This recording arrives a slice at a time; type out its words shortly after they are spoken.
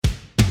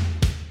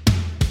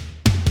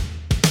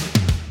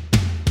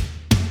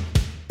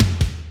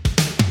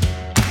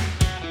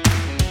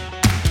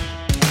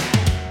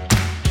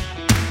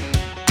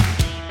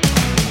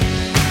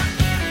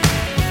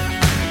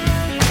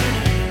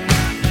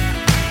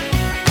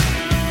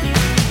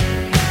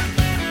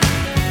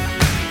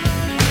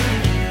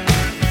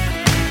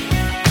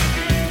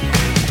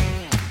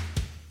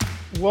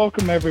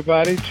welcome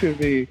everybody to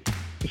the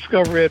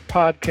Discover It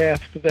podcast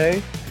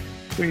today.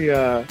 We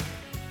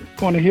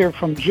going to hear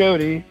from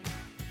Jody,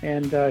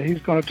 and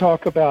he's going to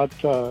talk about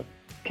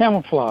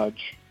camouflage,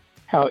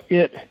 how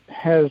it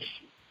has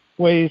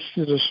ways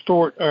to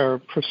distort our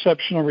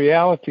perception of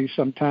reality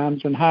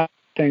sometimes and hide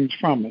things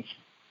from us.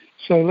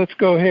 So let's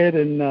go ahead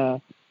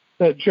and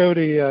let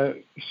Jody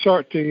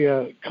start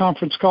the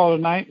conference call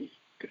tonight.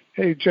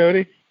 Hey,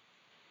 Jody.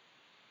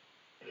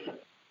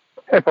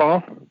 Hey,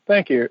 Paul.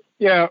 Thank you.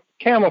 Yeah,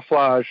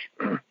 camouflage.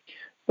 So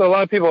a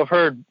lot of people have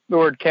heard the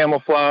word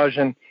camouflage,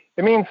 and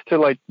it means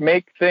to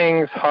make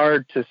things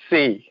hard to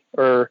see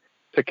or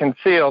to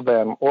conceal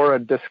them or a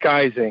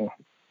disguising.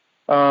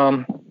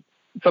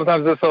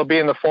 Sometimes this will be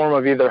in the form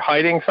of either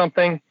hiding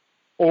something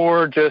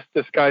or just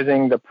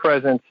disguising the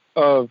presence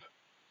of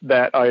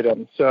that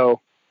item.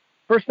 So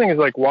first thing is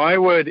why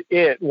would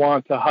it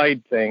want to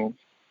hide things?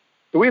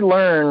 So we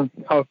learn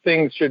how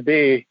things should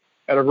be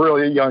at a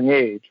really young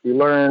age. We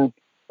learn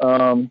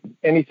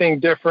anything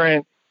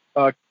different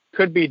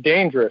could be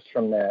dangerous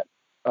from that.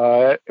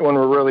 When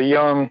we're really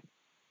young,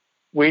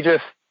 we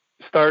just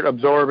start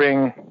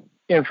absorbing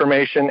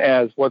information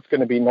as what's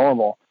going to be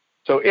normal.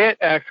 So it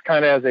acts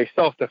kind of as a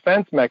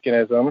self-defense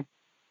mechanism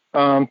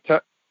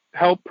to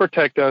help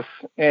protect us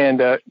and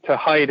to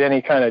hide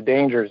any kind of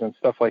dangers and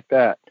stuff like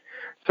that.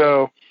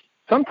 So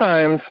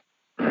sometimes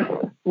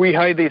we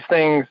hide these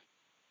things,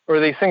 or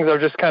these things are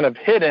just kind of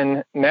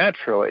hidden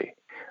naturally.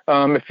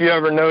 If you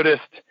ever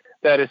noticed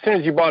that as soon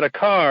as you bought a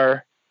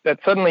car, that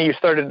suddenly you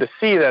started to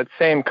see that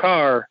same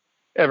car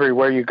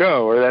everywhere you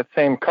go, or that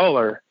same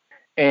color.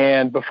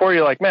 And before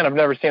you're like, man, I've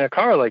never seen a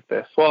car like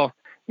this. Well,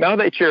 now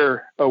that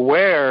you're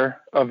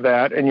aware of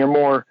that and you're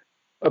more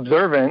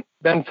observant,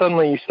 then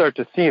suddenly you start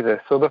to see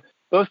this. So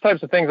those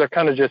types of things are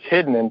kind of just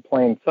hidden in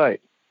plain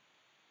sight.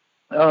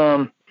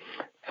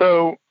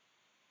 So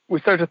we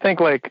start to think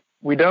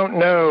we don't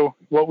know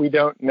what we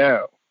don't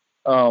know.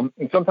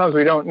 And sometimes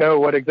we don't know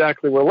what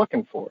exactly we're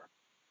looking for.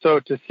 So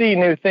to see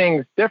new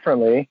things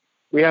differently,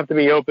 we have to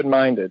be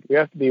open-minded. We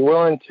have to be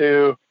willing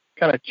to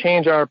kind of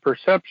change our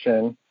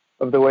perception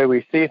of the way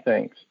we see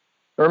things.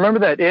 Remember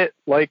that it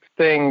likes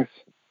things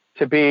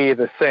to be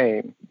the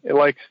same. It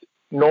likes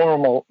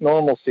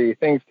normalcy,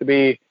 things to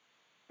be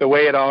the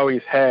way it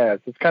always has.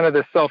 It's kind of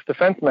this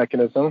self-defense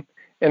mechanism,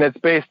 and it's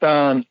based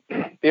on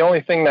the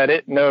only thing that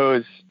it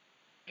knows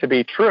to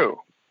be true.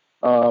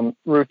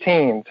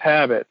 Routines,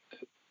 habits,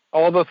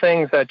 all the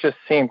things that just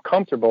seem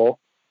comfortable,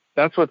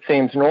 that's what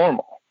seems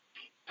normal.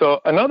 So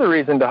another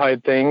reason to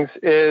hide things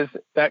is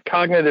that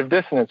cognitive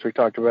dissonance we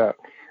talked about,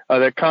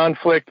 the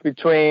conflict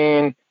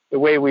between the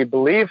way we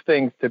believe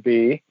things to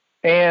be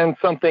and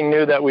something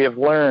new that we have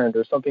learned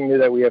or something new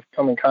that we have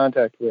come in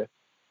contact with.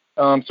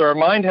 So our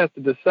mind has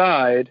to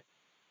decide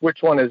which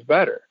one is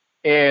better.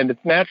 And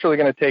it's naturally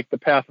going to take the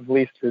path of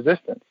least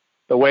resistance,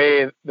 the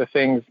way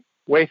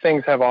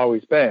things have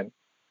always been.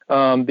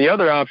 The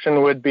other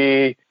option would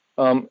be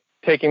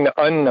taking the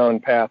unknown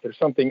path or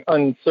something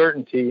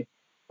uncertain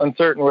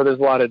where there's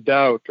a lot of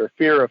doubt or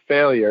fear of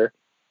failure.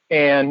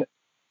 And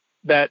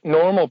that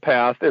normal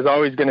path is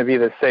always going to be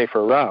the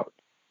safer route.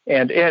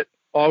 And it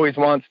always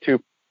wants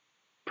to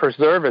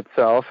preserve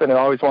itself, and it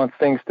always wants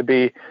things to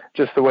be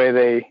just the way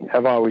they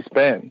have always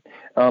been.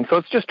 So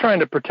it's just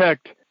trying to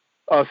protect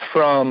us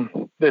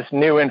from this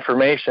new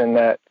information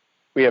that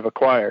we have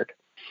acquired.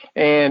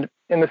 And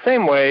in the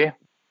same way,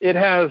 it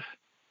has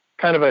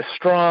kind of a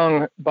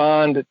strong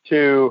bond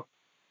to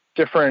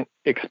different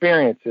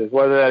experiences,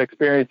 whether that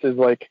experience is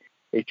like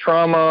a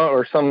trauma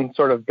or some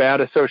sort of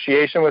bad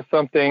association with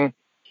something.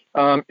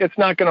 It's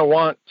not going to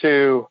want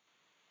to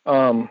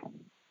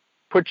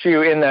put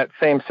you in that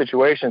same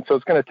situation. So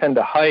it's going to tend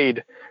to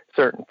hide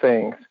certain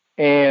things.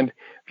 And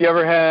if you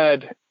ever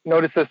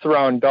noticed this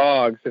around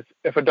dogs,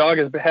 if a dog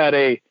has had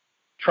a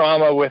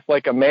trauma with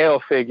a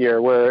male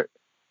figure where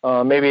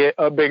maybe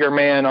a bigger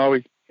man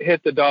always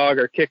hit the dog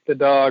or kicked the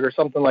dog or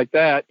something like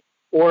that,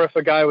 or if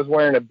a guy was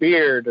wearing a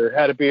beard or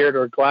had a beard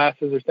or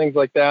glasses or things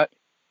like that,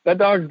 that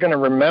dog's going to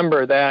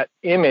remember that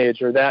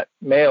image or that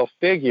male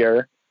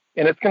figure,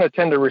 and it's going to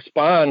tend to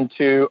respond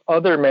to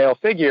other male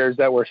figures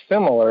that were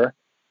similar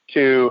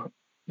to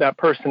that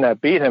person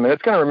that beat him, and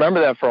it's going to remember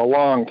that for a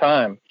long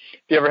time. If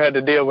you ever had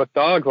to deal with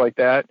dogs like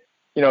that,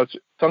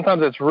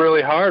 sometimes it's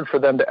really hard for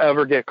them to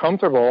ever get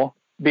comfortable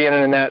being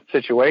in that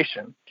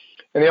situation.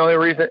 And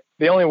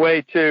the only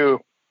way to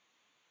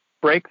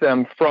break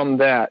them from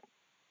that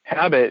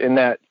habit and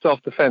that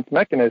self-defense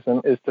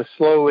mechanism is to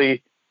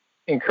slowly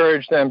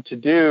encourage them to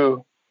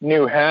do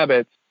new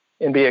habits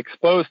and be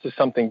exposed to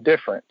something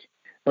different.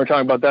 We're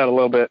talking about that a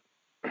little bit.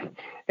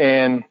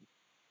 And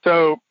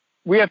so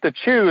we have to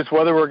choose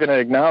whether we're going to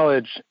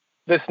acknowledge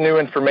this new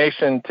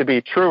information to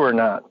be true or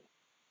not.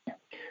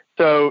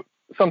 So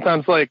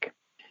sometimes we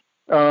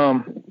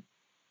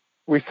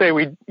say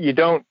we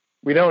don't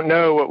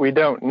know what we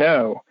don't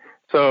know.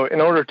 So in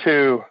order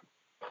to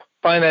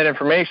find that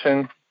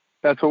information,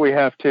 that's what we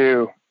have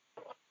to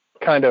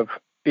kind of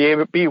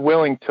be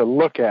willing to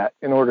look at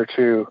in order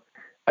to,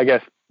 I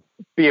guess,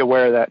 be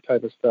aware of that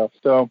type of stuff.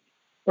 So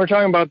we're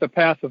talking about the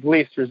path of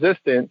least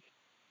resistance.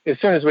 As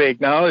soon as we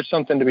acknowledge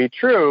something to be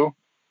true,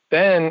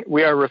 then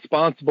we are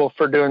responsible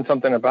for doing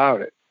something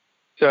about it.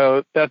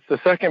 So that's the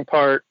second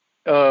part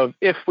of,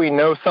 if we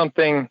know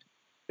something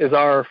is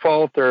our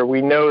fault, or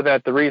we know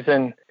that the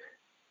reason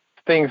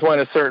things went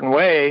a certain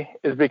way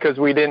is because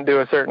we didn't do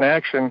a certain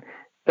action,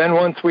 then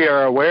once we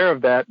are aware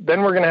of that,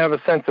 then we're going to have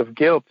a sense of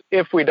guilt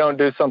if we don't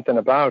do something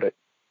about it.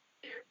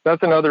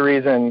 That's another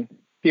reason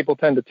people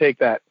tend to take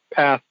that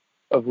path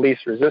of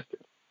least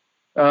resistance.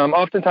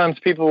 Oftentimes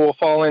people will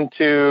fall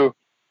into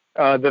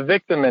the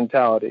victim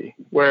mentality,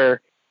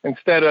 where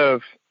instead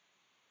of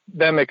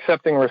them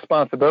accepting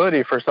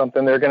responsibility for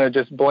something, they're going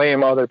to just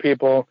blame other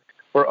people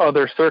or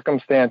other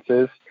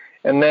circumstances,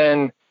 and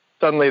then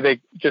suddenly they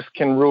just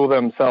can rule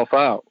themselves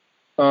out.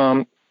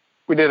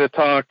 We did a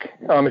talk,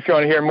 if you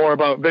want to hear more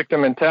about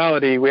victim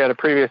mentality, we had a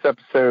previous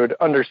episode,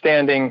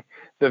 Understanding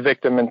the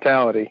Victim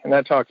Mentality, and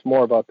that talks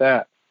more about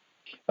that.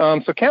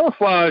 So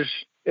camouflage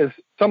is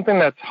something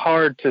that's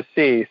hard to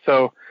see.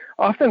 So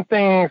often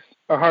things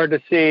are hard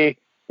to see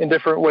in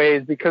different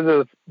ways because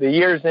of the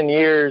years and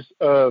years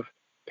of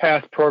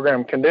past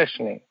program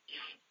conditioning.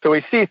 So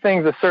we see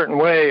things a certain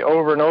way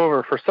over and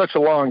over for such a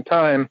long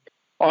time,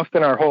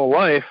 often our whole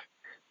life,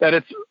 that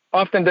it's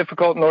often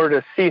difficult in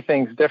order to see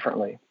things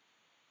differently.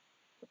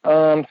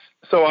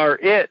 So our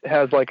it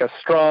has like a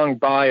strong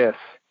bias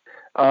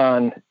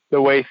on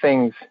the way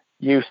things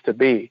used to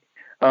be.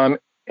 So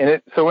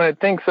when it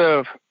thinks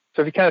of,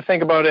 so if you kind of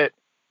think about it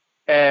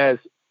as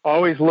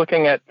always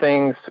looking at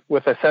things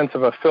with a sense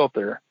of a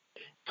filter,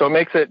 so it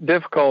makes it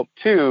difficult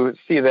to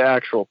see the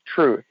actual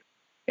truth.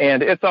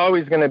 And it's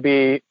always going to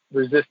be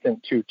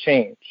resistant to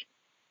change.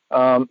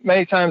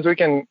 Many times we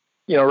can,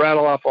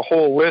 rattle off a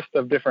whole list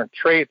of different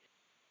traits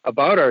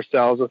about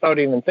ourselves without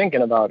even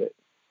thinking about it.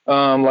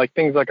 Like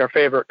things like our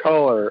favorite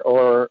color,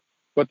 or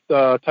what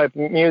type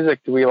of music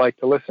do we like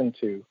to listen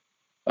to,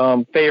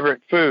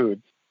 favorite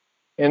foods.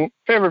 And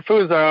favorite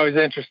foods are always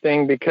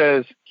interesting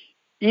because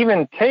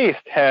even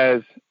taste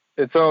has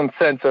its own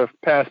sense of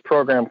past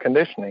program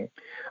conditioning.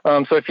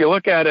 So if you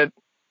look at it,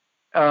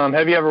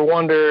 have you ever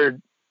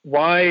wondered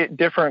why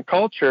different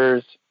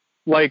cultures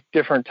like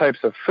different types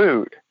of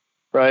food,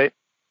 right?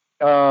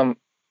 Our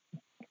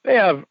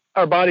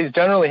bodies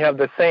generally have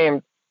the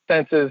same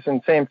senses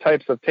and same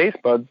types of taste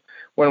buds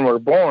when we're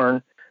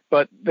born,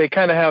 but they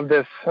kind of have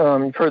this,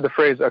 you've heard the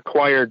phrase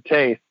acquired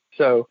taste.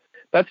 So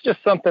that's just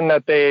something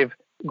that they've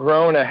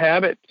grown a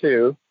habit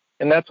to,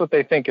 and that's what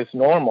they think is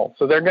normal.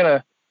 So they're going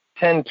to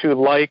tend to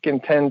like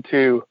and tend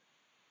to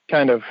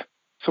kind of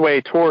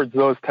sway towards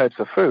those types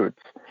of foods.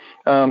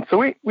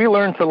 So we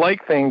learn to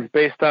like things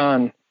based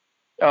on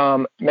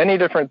many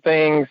different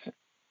things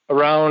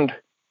around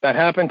that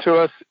happen to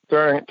us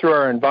through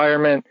our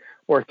environment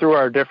or through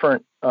our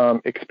different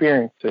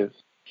experiences.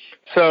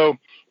 So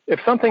if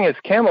something is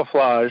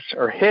camouflaged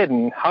or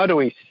hidden, how do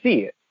we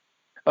see it?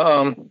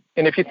 And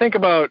if you think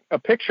about a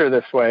picture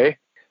this way,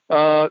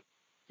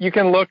 you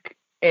can look,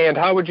 and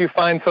how would you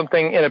find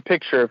something in a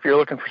picture if you're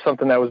looking for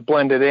something that was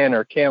blended in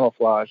or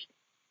camouflaged?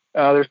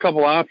 There's a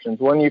couple options.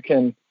 One, you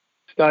can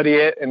study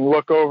it and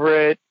look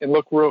over it and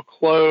look real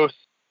close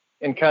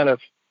and kind of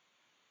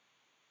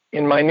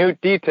in minute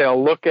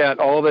detail look at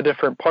all the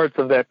different parts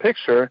of that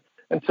picture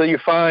until you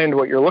find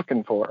what you're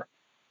looking for.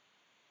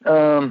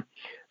 The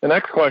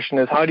next question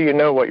is, how do you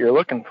know what you're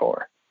looking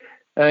for?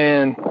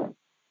 And,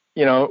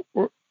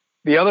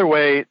 the other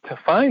way to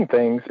find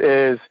things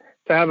is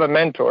to have a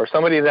mentor,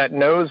 somebody that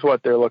knows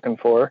what they're looking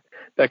for,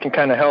 that can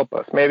kind of help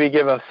us, maybe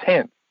give us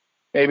hints,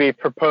 maybe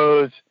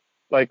propose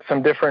like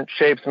some different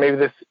shapes, maybe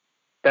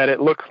that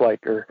it looks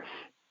like, or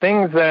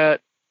things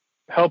that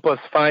help us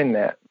find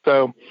that.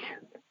 So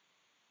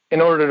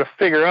in order to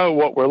figure out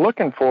what we're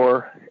looking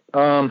for,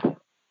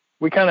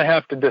 we kind of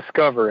have to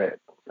discover it.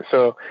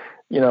 So,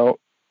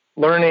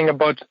 learning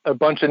about a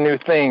bunch of new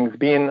things,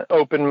 being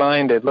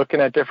open-minded,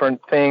 looking at different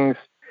things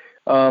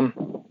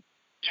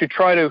to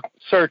try to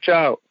search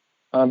out,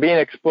 being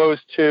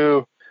exposed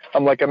to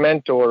like a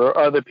mentor or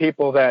other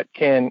people that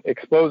can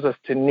expose us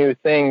to new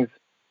things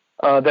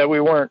that we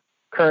weren't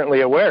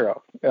currently aware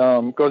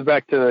of. Goes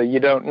back to the you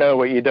don't know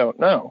what you don't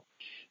know.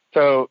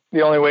 So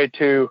the only way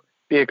to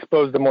be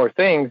exposed to more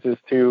things is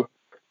to,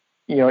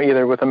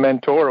 either with a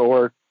mentor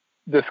or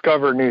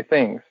discover new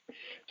things.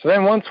 So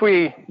then once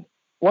we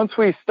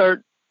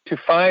start to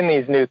find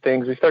these new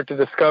things, we start to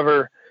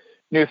discover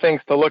new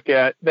things to look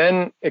at,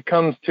 then it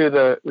comes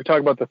to we talk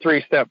about the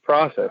 3-step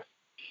process.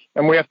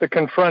 And we have to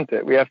confront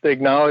it. We have to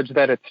acknowledge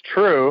that it's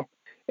true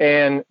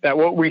and that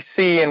what we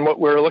see and what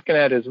we're looking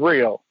at is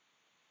real.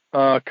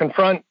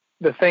 Confront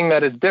the thing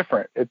that is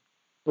different. It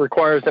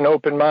requires an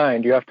open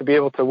mind. You have to be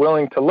able to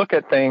willing to look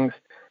at things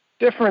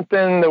different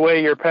than the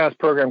way your past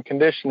program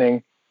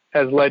conditioning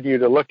has led you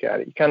to look at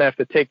it. You kind of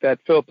have to take that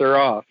filter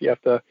off. You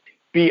have to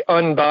be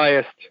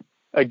unbiased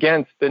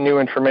against the new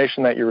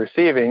information that you're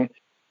receiving,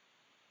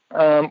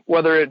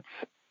 whether it's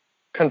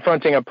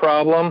confronting a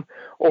problem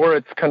or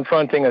it's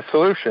confronting a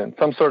solution,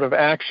 some sort of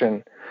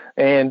action.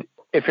 And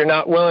if you're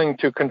not willing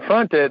to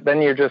confront it,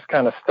 then you're just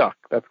kind of stuck.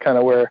 That's kind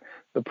of where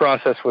the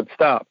process would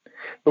stop.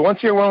 But once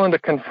you're willing to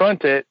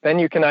confront it, then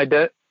you can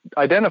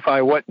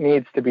identify what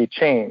needs to be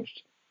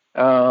changed.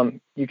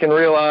 You can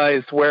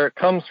realize where it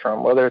comes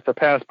from, whether it's a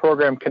past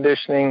program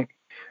conditioning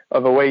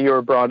of the way you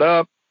were brought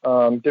up,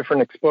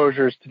 different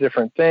exposures to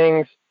different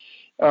things.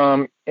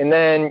 And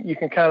then you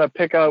can kind of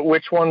pick out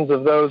which ones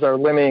of those are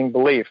limiting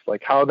beliefs,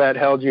 like how that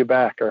held you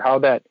back or how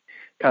that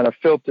kind of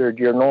filtered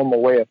your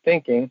normal way of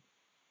thinking,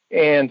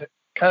 and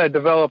kind of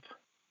develop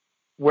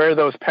where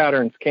those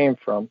patterns came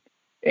from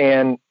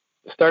and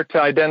start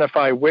to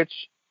identify which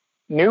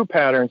new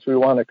patterns we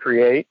want to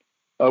create,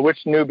 which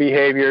new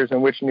behaviors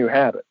and which new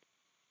habits.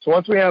 So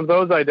once we have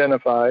those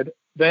identified,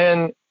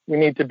 then we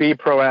need to be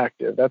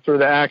proactive. That's where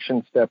the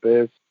action step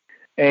is.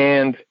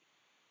 And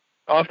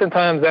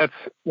oftentimes that's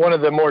one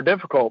of the more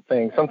difficult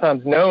things.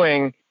 Sometimes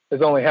knowing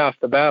is only half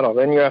the battle.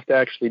 Then you have to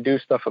actually do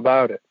stuff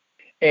about it.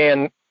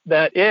 And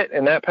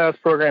that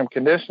past program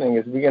conditioning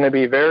is going to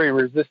be very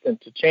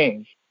resistant to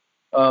change.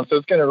 So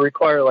it's going to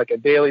require like a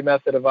daily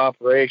method of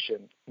operation,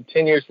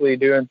 continuously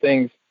doing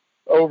things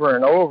over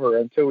and over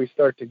until we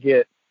start to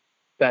get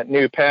that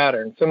new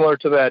pattern. Similar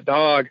to that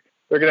dog,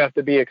 they're going to have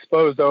to be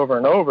exposed over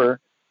and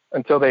over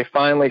until they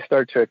finally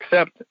start to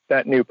accept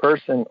that new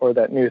person or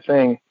that new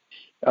thing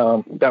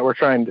that we're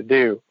trying to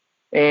do.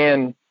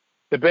 And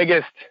the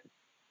biggest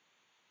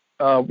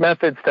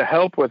methods to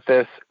help with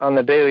this on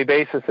the daily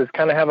basis is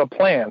kind of have a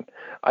plan.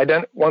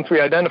 Once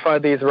we identify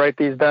these, write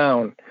these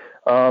down,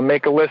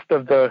 make a list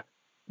of the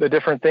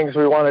different things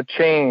we want to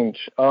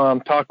change,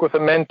 talk with a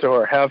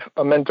mentor, have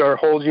a mentor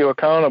hold you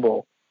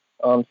accountable,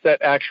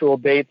 set actual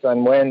dates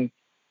on when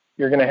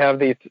you're going to have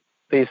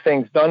these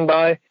things done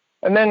by,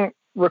 and then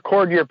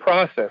record your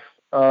process.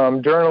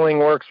 Journaling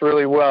works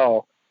really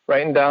well,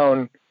 writing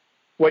down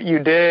what you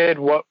did,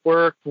 what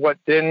worked, what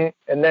didn't,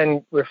 and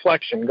then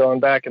reflection, going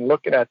back and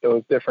looking at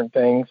those different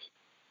things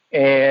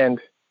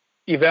and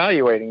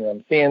evaluating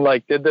them, seeing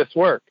like, did this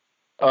work?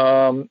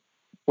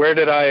 Where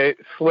did I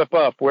slip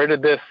up? Where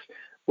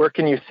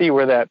can you see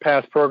where that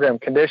past program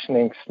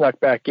conditioning snuck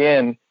back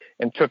in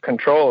and took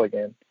control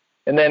again?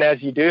 And then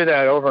as you do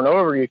that over and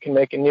over, you can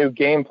make a new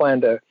game plan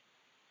to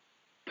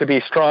be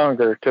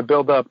stronger, to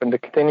build up, and to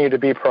continue to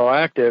be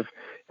proactive,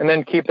 and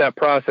then keep that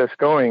process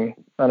going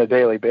on a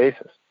daily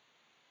basis.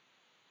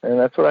 And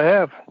that's what I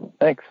have.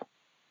 Thanks.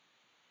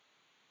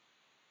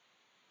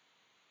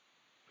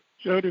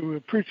 Jody, we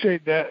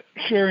appreciate that,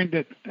 sharing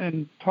that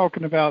and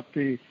talking about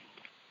the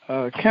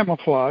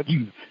camouflage.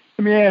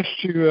 Let me ask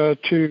you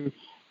to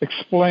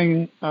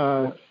explain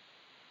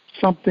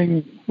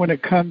something when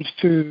it comes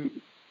to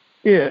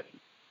it,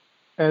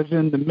 as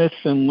in the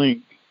missing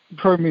link.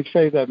 You've heard me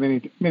say that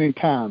many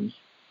times.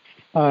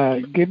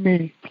 Give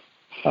me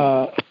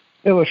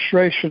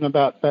illustration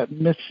about that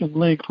missing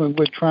link when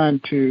we're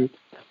trying to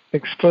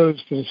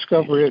expose to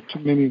discover it to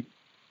many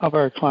of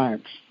our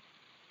clients.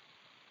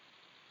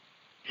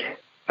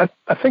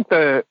 I think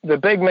the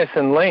big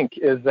missing link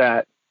is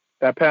that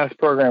past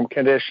program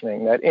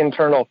conditioning, that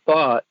internal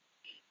thought.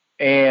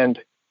 And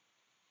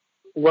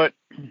what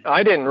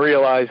I didn't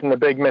realize in the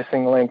big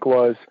missing link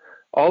was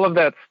all of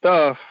that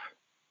stuff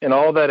and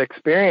all that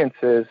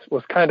experiences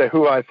was kind of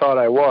who I thought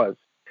I was.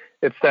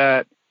 It's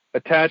that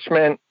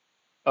attachment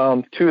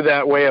to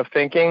that way of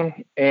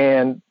thinking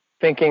and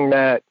thinking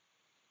that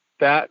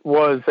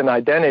was an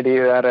identity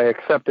that I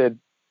accepted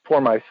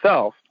for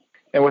myself.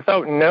 And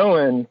without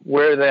knowing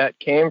where that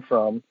came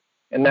from,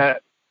 and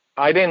that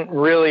I didn't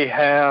really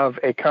have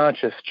a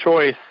conscious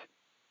choice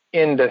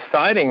in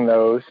deciding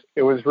those,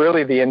 it was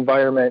really the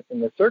environment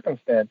and the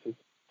circumstances.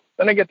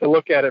 Then I get to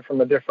look at it from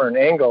a different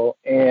angle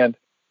and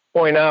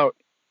point out,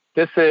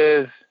 this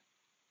is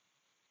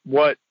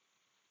what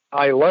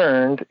I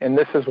learned, and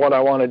this is what I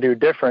want to do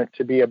different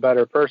to be a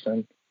better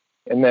person.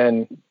 And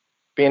then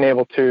being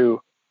able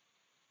to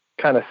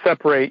kind of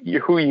separate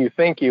who you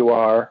think you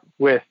are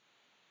with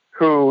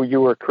who you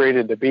were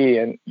created to be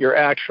and your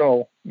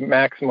actual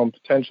maximum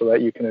potential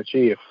that you can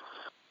achieve.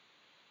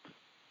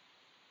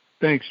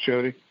 Thanks,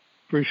 Jody.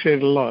 Appreciate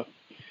it a lot.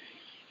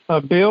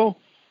 Bill,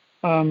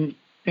 in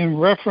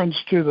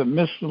reference to the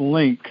missing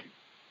link,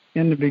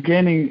 in the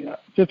beginning,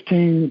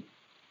 15,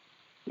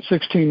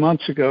 16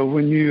 months ago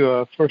when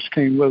you first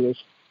came with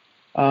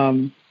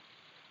us,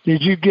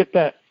 did you get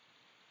that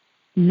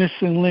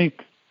missing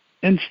link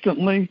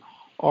instantly,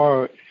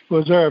 or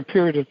was there a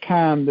period of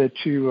time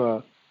that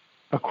you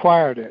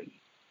acquired it?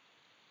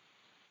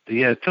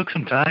 Yeah, it took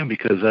some time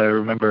because I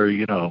remember,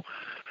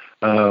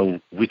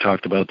 we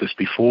talked about this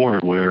before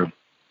where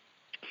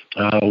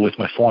with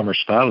my former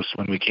spouse,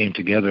 when we came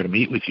together to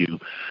meet with you,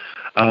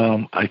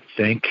 I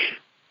think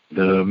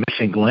the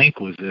missing link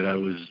was that I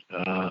was,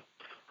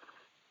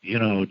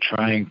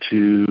 trying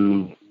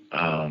to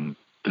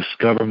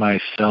discover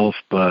myself,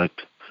 but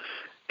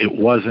it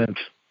wasn't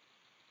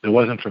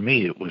for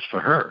me, it was for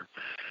her.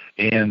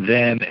 And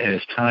then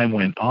as time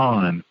went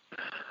on,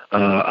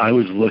 I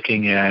was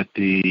looking at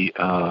the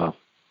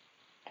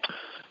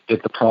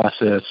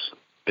process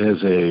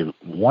as a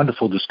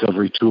wonderful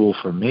discovery tool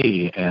for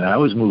me, and I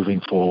was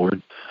moving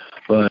forward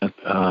but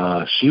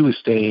she was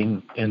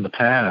staying in the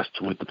past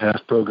with the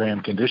past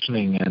program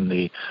conditioning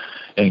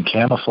and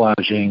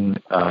camouflaging.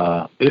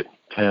 It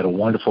had a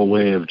wonderful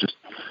way of just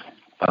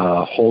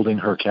holding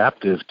her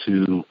captive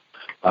to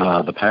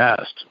the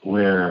past,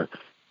 where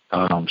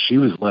she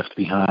was left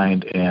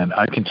behind, and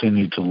I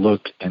continued to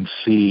look and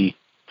see,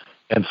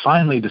 and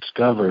finally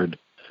discovered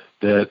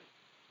that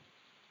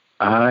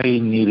I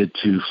needed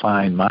to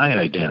find my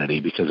identity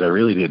because I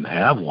really didn't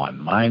have one.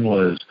 Mine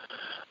was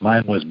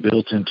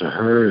built into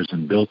hers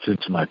and built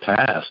into my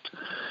past,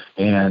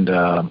 and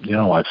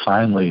I've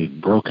finally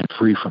broken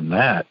free from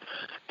that.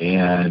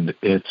 And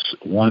it's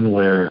one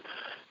where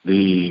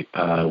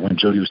when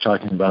Jody was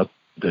talking about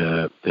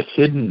the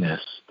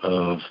hiddenness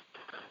of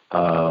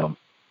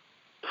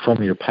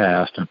from your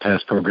past and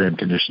past program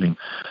conditioning,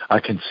 I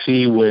can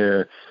see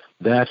where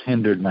that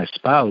hindered my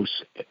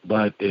spouse,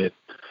 but it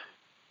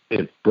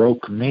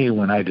broke me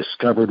when I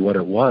discovered what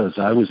it was.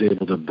 I was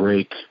able to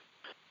break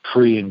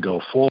free and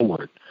go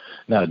forward.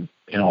 Now,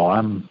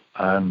 I'm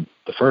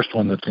the first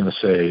one that's going to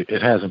say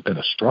it hasn't been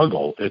a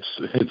struggle. It's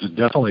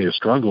definitely a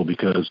struggle,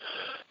 because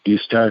you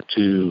start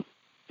to,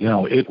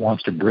 it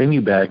wants to bring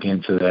you back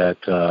into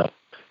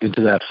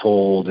that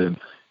fold and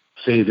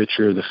say that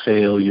you're the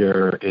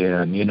failure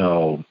and,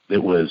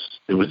 it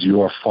was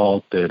your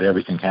fault that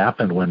everything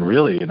happened, when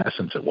really, in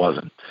essence, it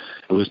wasn't.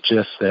 It was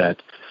just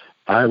that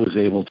I was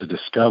able to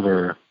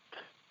discover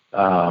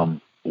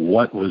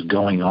what was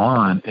going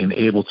on and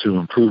able to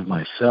improve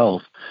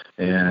myself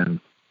and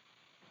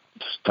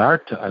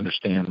start to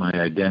understand my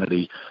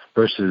identity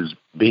versus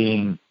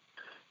being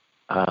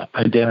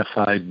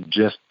identified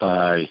just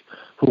by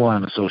who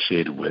I'm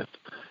associated with,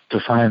 to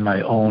find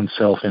my own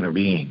self-inner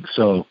being.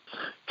 So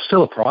it's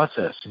still a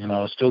process,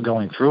 still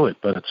going through it,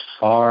 but it's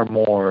far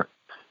more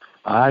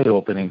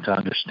eye-opening to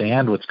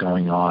understand what's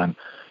going on.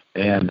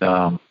 And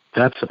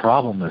that's the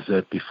problem, is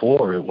that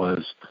before it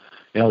was,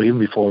 even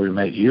before we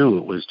met you,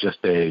 it was just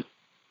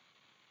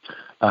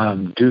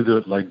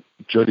like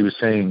Jody was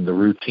saying, the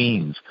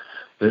routines.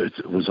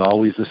 It was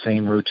always the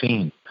same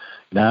routine.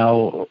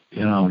 Now,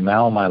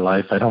 now in my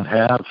life, I don't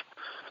have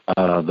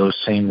those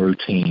same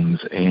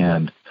routines,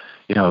 and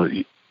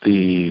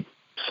the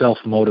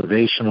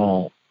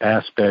self-motivational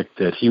aspect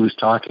that he was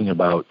talking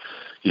about.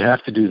 You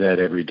have to do that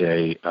every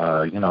day.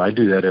 I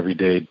do that every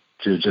day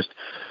to just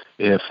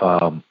if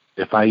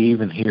I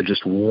even hear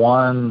just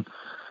one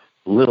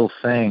little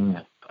thing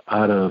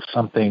out of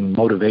something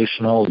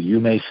motivational, you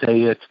may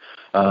say it,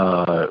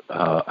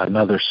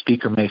 another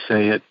speaker may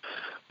say it,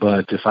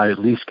 but if I at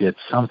least get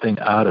something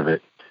out of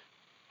it,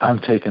 I'm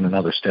taking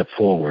another step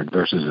forward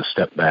versus a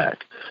step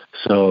back.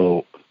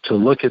 So to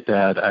look at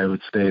that, I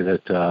would say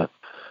that,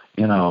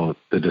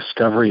 the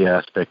discovery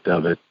aspect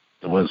of it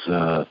was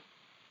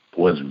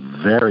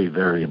very,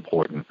 very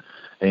important.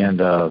 And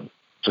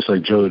just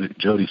like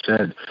Jody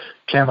said,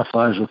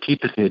 camouflage will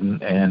keep it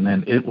hidden, and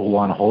then it will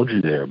want to hold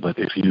you there. But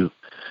if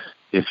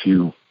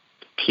you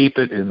keep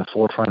it in the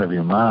forefront of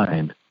your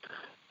mind,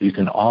 you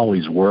can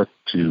always work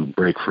to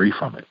break free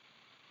from it.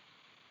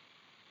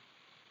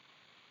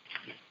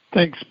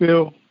 Thanks,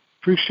 Bill.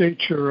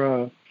 Appreciate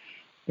your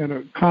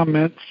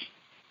comments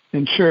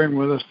and sharing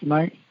with us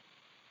tonight.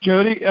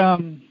 Jody,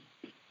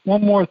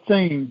 one more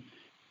thing.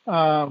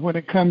 When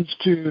it comes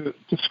to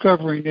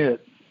discovering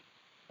it,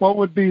 what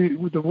would be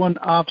the one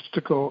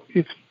obstacle,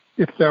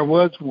 if there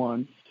was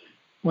one,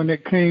 when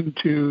it came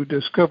to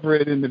discover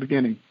it in the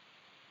beginning?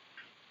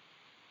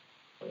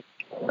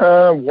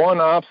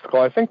 One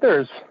obstacle. I think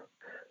there's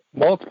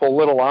multiple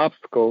little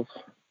obstacles,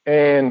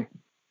 and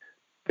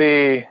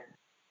the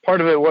part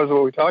of it was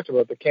what we talked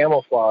about, the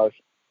camouflage.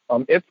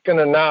 It's going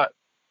to not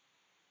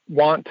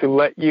want to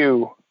let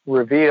you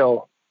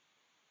reveal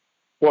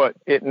what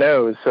it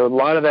knows. So a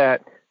lot of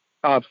that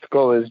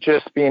obstacle is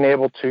just being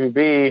able to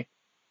be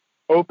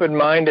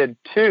open-minded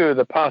to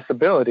the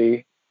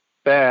possibility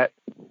that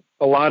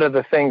a lot of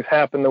the things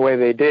happen the way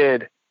they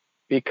did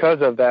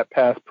because of that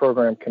past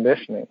program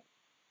conditioning.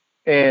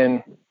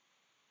 And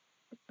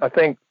I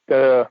think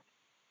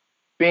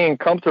being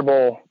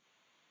comfortable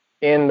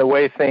in the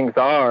way things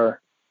are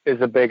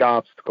is a big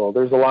obstacle.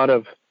 There's a lot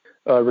of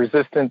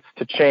resistance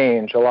to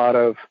change, a lot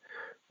of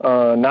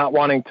not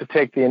wanting to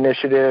take the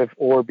initiative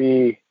or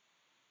be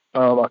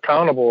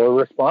accountable or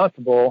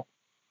responsible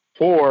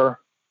for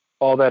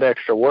all that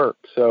extra work.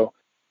 So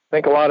I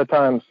think a lot of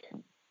times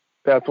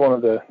that's one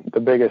of the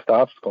biggest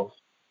obstacles.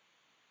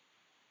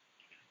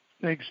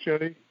 Thanks,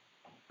 Jody.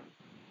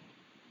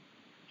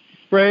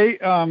 Ray,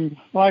 I'd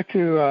like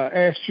to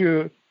ask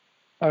you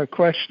a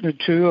question or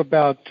two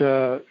about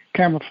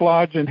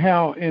camouflage and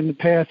how in the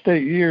past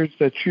 8 years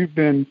that you've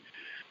been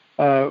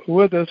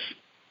with us,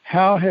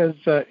 how has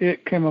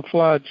it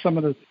camouflaged some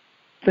of the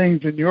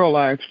things in your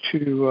life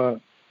to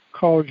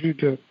cause you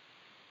to,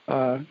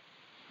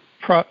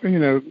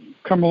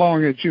 come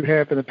along as you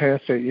have in the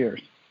past 8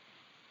 years?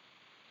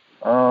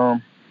 I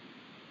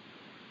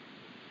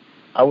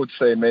would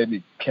say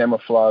maybe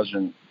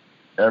camouflaging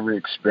every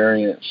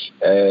experience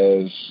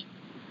as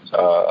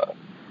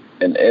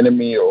an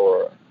enemy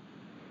or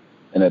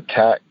an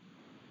attack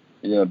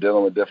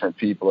dealing with different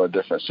people or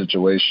different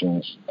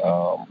situations,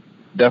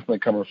 definitely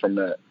coming from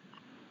that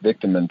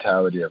victim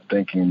mentality of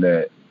thinking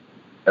that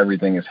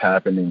everything is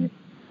happening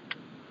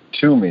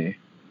to me,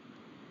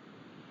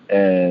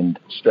 and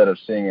instead of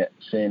seeing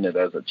it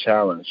as a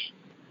challenge.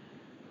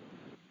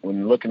 When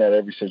you're looking at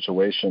every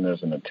situation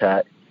as an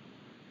attack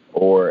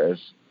or as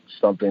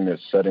something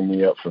that's setting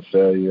me up for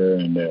failure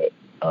and that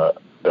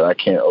I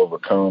can't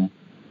overcome,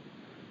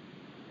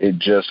 it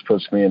just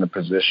puts me in a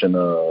position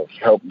of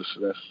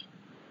helplessness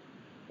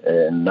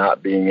and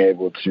not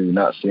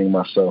seeing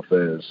myself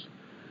as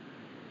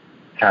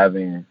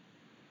having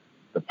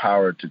the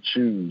power to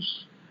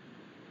choose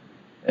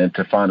and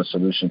to find a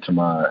solution to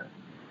my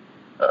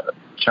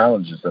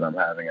challenges that I'm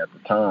having at the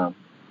time.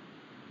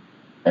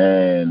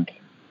 And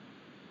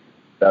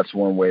that's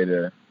one way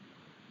to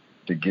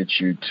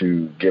get you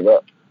to give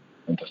up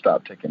and to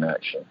stop taking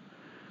action.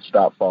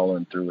 Stop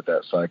following through with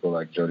that cycle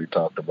like Jody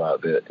talked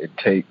about that it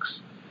takes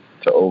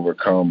to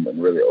overcome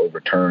and really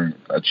overturn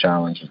a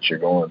challenge that you're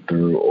going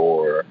through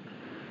or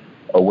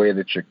a way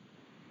that you're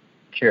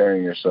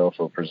carrying yourself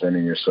or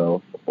presenting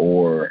yourself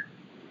or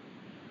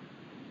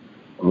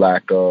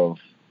lack of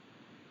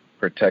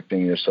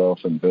protecting yourself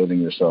and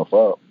building yourself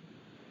up.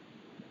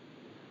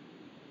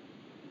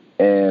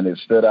 And it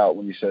stood out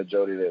when you said,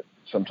 Jody, that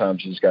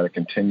sometimes you just got to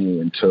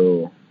continue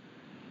until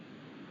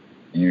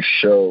you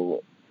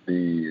show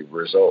the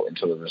result,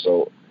 until the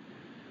result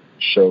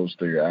shows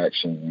through your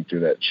actions and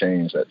through that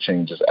change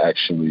is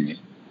actually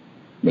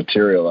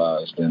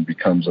materialized and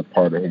becomes a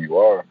part of who you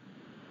are.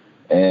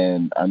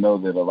 And I know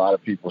that a lot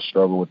of people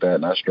struggle with that,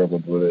 and I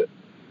struggled with it.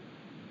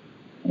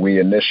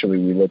 We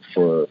look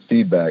for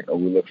feedback or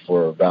we look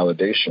for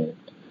validation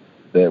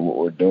that what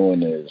we're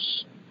doing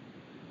is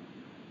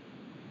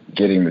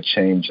getting the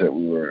change that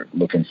we were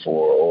looking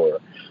for, or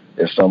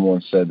if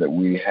someone said that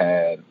we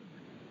had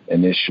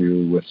an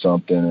issue with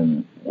something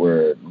and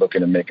we're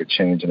looking to make a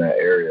change in that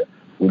area,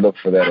 we look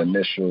for that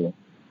initial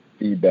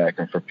feedback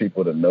and for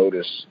people to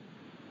notice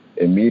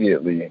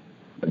immediately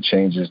the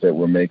changes that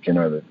we're making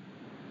or the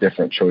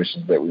different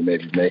choices that we may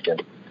be making.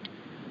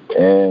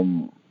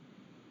 And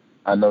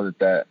I know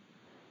that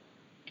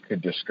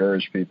could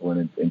discourage people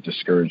and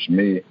discourage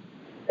me,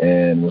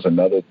 and was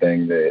another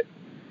thing that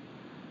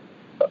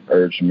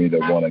urged me to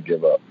want to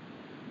give up,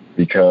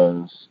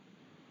 because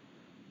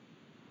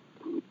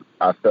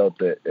I felt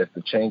that if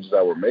the changes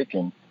I were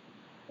making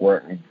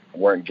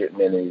weren't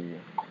getting any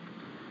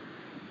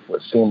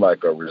what seemed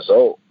like a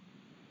result,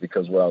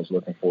 because what I was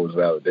looking for was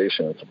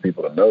validation and for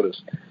people to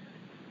notice,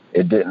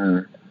 it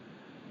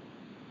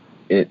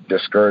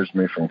discouraged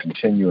me from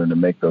continuing to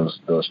make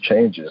those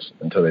changes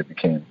until they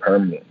became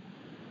permanent.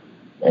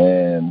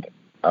 And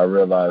I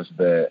realized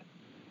that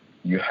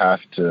you have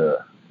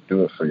to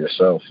do it for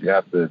yourself. You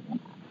have to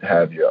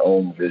have your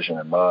own vision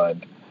in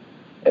mind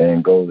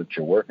and goal that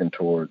you're working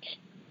towards,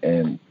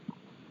 and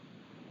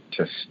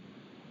to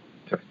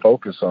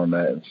focus on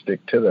that and stick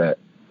to that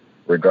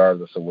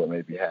regardless of what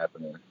may be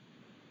happening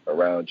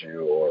around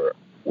you or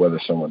whether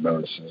someone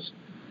notices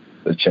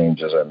the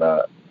changes or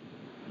not.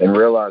 And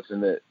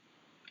realizing that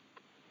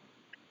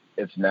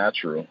it's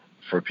natural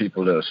for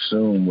people to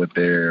assume what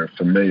they're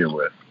familiar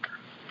with.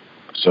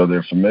 So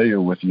they're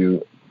familiar with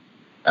you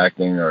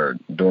acting or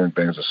doing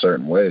things a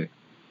certain way.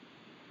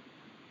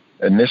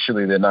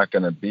 Initially, they're not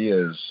going to be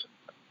as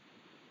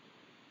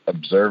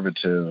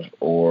observative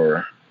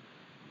or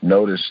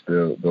notice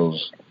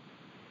those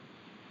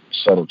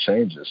subtle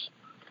changes.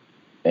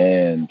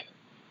 And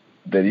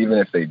that even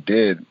if they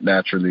did,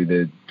 naturally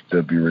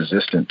they'll be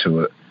resistant to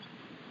it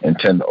and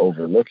tend to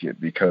overlook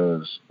it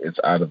because it's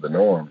out of the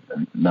norm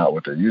and not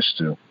what they're used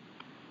to.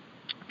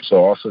 So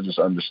also just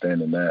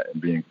understanding that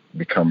and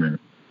becoming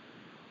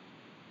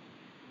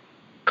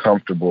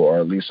comfortable, or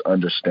at least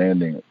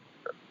understanding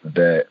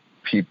that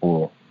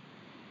people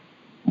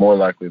more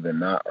likely than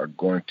not are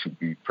going to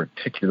be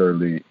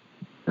particularly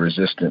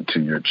resistant to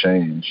your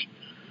change,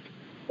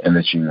 and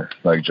that you,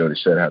 like Jody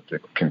said, have to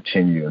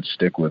continue and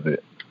stick with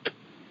it.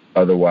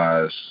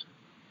 Otherwise,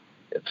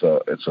 it's a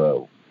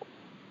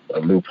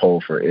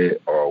loophole for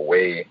it, or a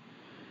way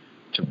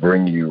to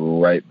bring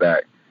you right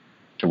back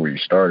to where you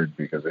started.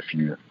 Because if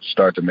you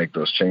start to make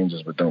those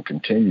changes but don't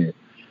continue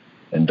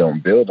and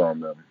don't build on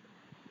them,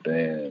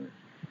 then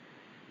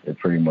it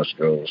pretty much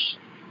goes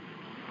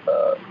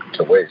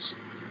to waste.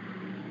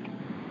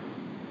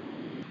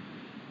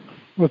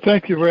 Well,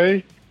 thank you,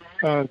 Ray.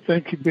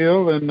 Thank you,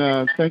 Bill,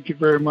 and thank you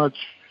very much,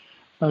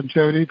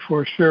 Jody,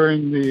 for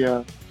sharing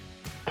the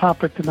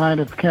topic tonight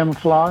of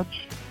camouflage.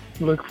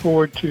 Look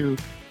forward to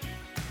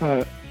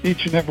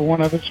each and every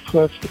one of us,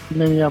 plus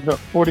many of the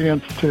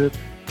audience, to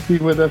be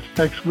with us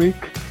next week.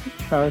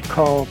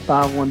 Call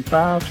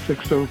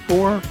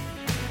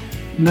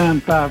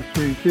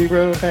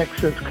 515-604-9530,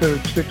 access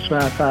code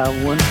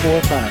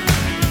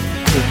 655145.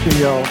 We'll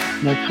see y'all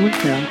next week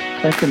now.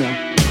 Thank you now.